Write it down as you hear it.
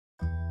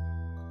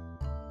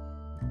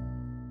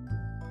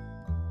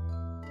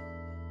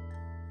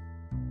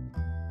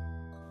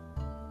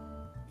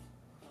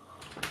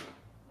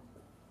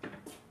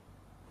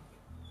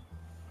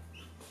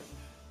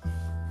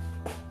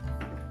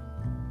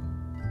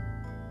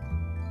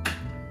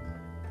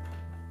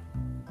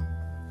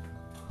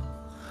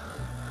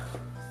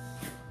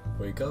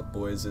Wake up,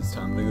 boys, it's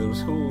time to go to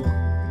school.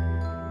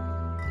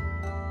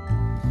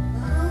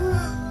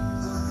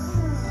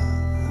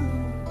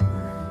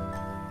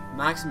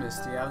 Maximus,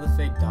 do you have the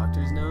fake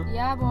doctor's note?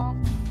 Yeah, bro.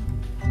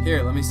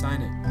 Here, let me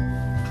sign it.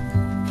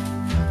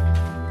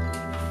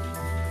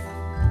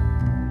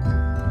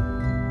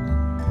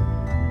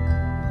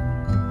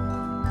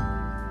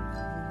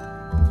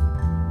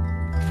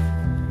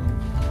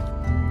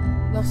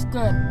 Looks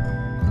good.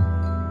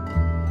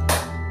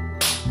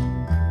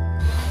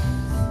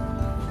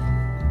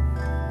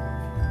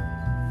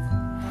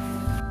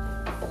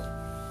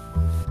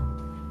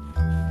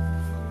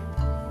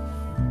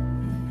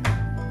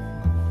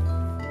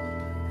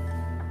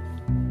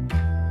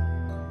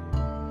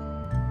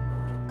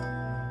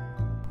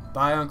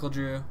 Bye, Uncle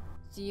Drew.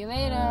 See you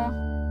later.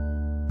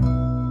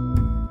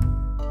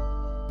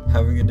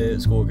 Have a good day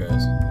at school,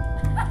 guys.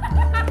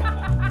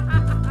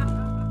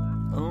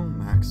 Oh,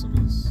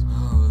 Maximus.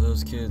 Oh,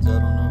 those kids, I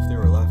don't know if they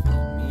were laughing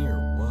at me or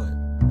what.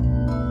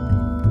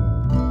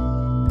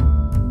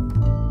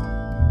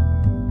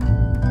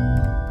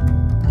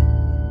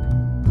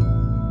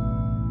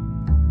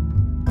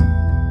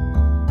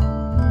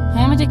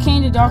 Hand me the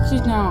cane, the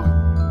doctor's now.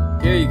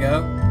 Here you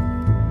go.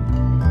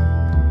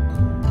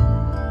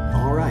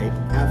 All right,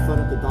 have fun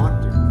at the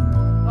doctor.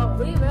 Oh,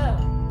 leave it.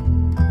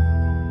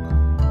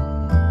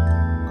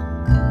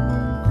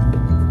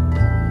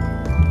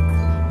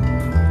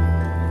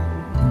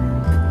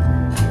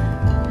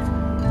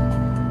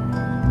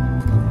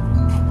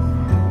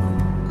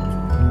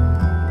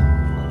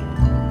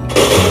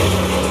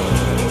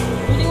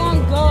 Where do you want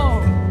to go?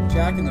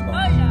 Jack in the Box.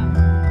 Oh, yeah.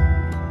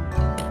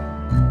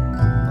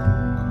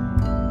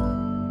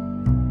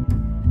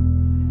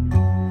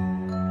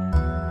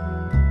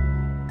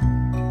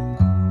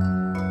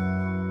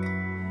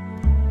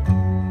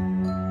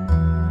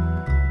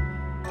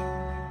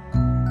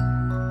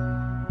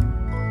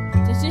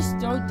 This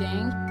is so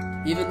dang.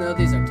 Even though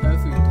these are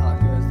tofu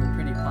tacos, they're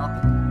pretty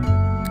poppin'.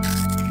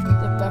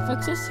 The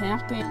breakfast is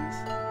happens.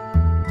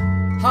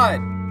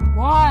 Hide!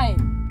 Why?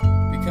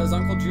 Because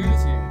Uncle Drew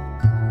is here.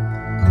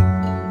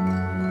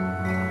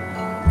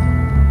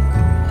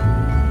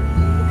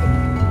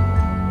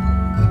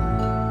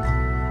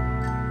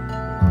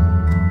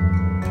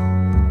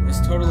 This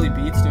totally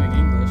beats doing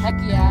English. Heck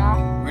yeah.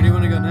 Where do you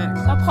want to go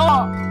next? The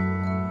park.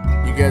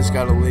 You guys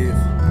gotta leave.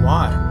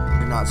 Why?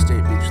 They're not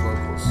State Beach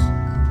locals.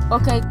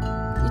 Okay,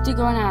 we have to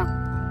go now.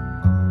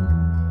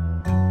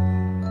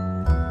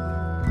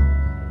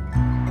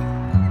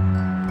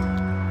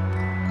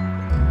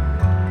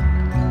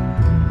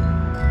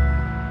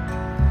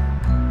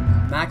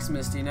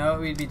 Maximus, do you know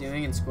what we'd be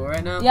doing in school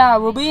right now? Yeah,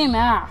 we'll be in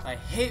math. I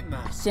hate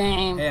math.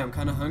 Same. Hey, I'm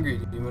kind of hungry.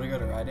 Do you want to go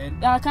to Rite Aid?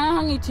 Yeah, I'm kind of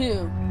hungry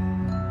too.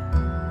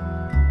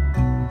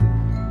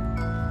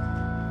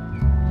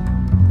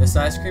 This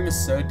ice cream is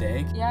so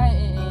dank. Yeah,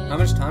 it is. How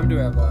much time do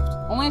we have left?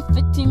 Only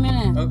 15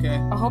 minutes. Okay.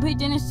 I hope he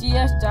didn't see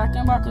us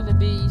jacking back of the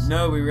bees.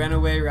 No, we ran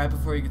away right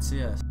before you could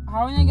see us. How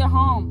are we gonna get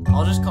home?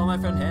 I'll just call my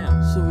friend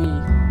Ham.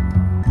 Sweet.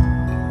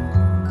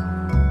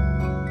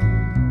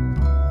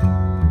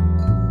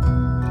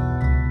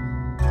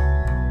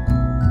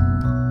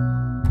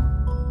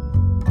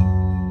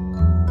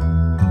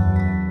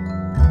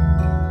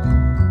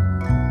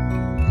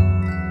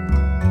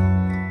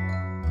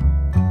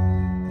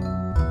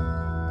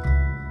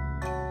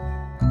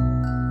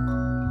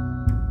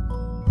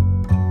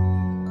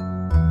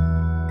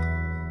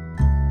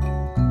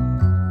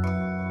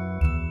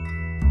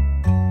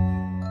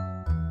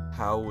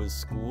 How was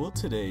school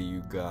today,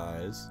 you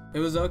guys? It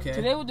was okay.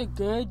 Today was a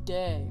good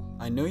day.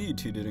 I know you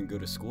two didn't go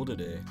to school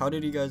today. How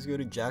did you guys go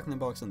to Jack in the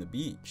Box on the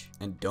beach?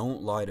 And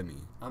don't lie to me.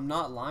 I'm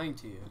not lying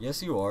to you.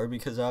 Yes, you are,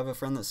 because I have a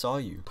friend that saw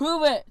you.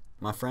 Prove it.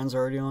 My friend's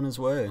already on his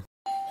way.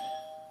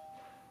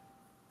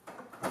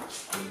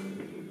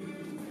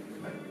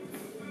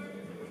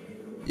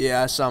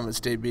 Yeah, I saw him at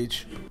State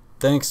Beach.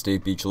 Thanks,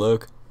 State Beach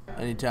Loke.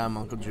 Anytime,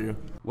 Uncle Drew.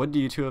 What do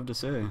you two have to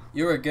say?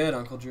 You were good,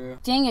 Uncle Drew.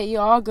 Dang it,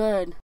 you're all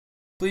good.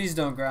 Please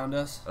don't ground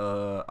us.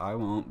 I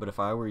won't, but if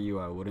I were you,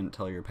 I wouldn't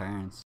tell your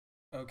parents.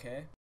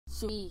 Okay.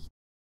 Sweet.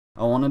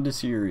 I wanted to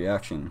see your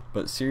reaction,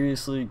 but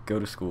seriously, go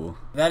to school.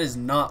 That is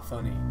not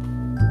funny.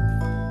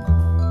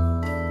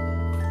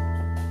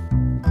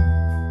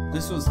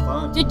 This was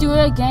fun. To do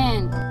it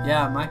again.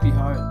 Yeah, it might be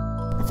hard.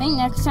 I think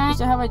next time I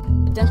should have a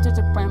dentist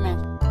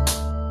appointment.